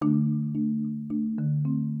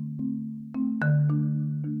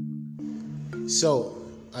So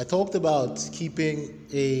I talked about keeping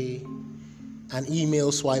an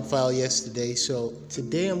email swipe file yesterday. So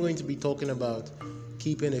today I'm going to be talking about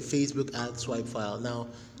keeping a Facebook ad swipe file. Now,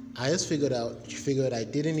 I just figured I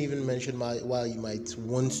didn't even mention why you might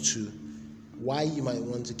want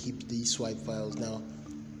to keep these swipe files. Now,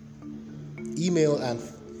 email and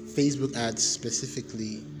Facebook ads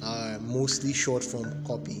specifically are mostly short form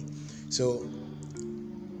copy. So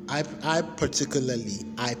I particularly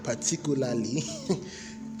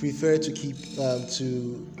prefer to keep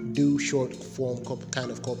to do short form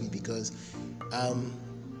kind of copy because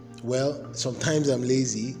sometimes I'm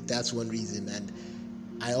lazy. That's one reason, and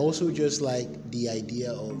I also just like the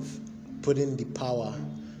idea of putting the power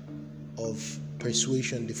of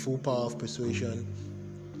persuasion, the full power of persuasion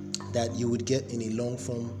that you would get in a long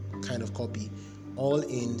form kind of copy, all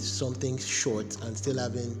in something short and still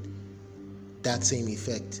having that same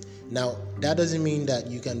effect. Now, that doesn't mean that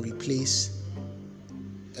you can replace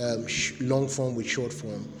long form with short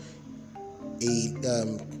form.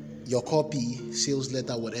 Your copy, sales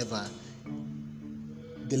letter, whatever,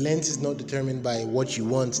 the length is not determined by what you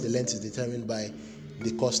want. The length is determined by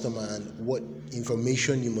the customer and what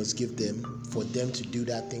information you must give them for them to do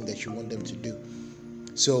that thing that you want them to do.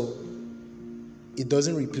 So it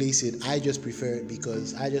doesn't replace it. I just prefer it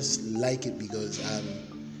because I just like it because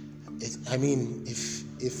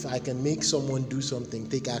if I can make someone do something,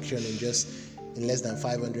 take action in less than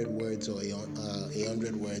 500 words or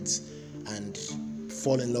 100 words and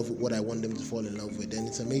fall in love with what I want them to fall in love with, then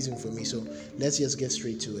it's amazing for me. So let's just get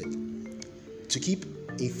straight to it. To keep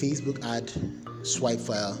a Facebook ad swipe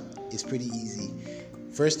file is pretty easy.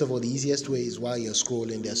 First of all, the easiest way is while you're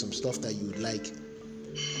scrolling, there's some stuff that you would like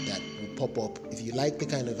that will pop up. If you like the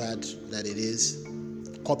kind of ad that it is,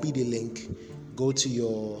 copy the link, go to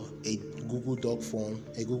a Google Doc form,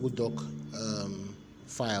 a Google Doc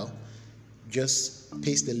file, just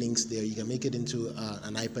paste the links there. You can make it into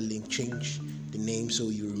an hyperlink, change the name so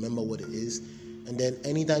you remember what it is, and then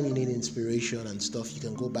anytime you need inspiration and stuff, you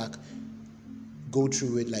can go back, go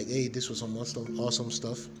through it like, hey, this was some awesome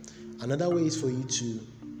stuff. Another way is for you to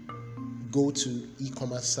go to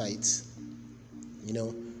e-commerce sites,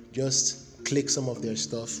 just click some of their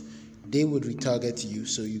stuff. They would retarget you,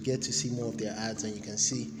 so you get to see more of their ads, and you can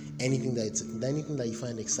see anything that you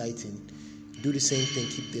find exciting. Do the same thing,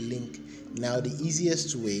 keep the link. Now, the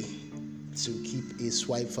easiest way to keep a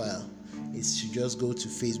swipe file is to just go to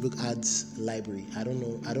Facebook ads library. I don't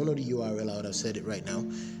know the URL. I would have said it right now,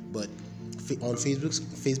 but on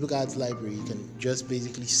Facebook ads library, you can just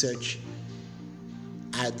basically search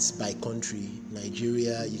ads by country.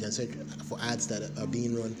 Nigeria, you can search for ads that are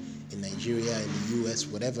being run in Nigeria, in the US,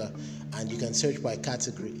 whatever, and you can search by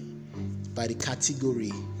category,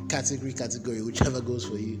 whichever goes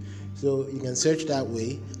for you. So you can search that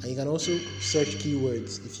way, and you can also search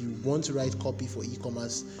keywords. If you want to write copy for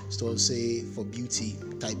e-commerce stores, say for beauty,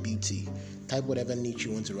 type whatever niche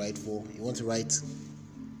you want to write for. You want to write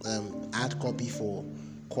ad copy for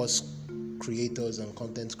course creators and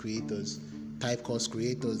content creators, type course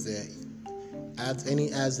creators there.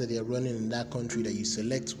 Any ads that they are running in that country that you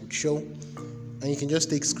select would show, and you can just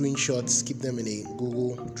take screenshots, keep them in a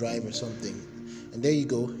Google Drive or something, and there you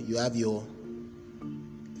go. You have your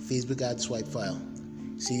Facebook ad swipe file.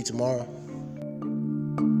 See you tomorrow.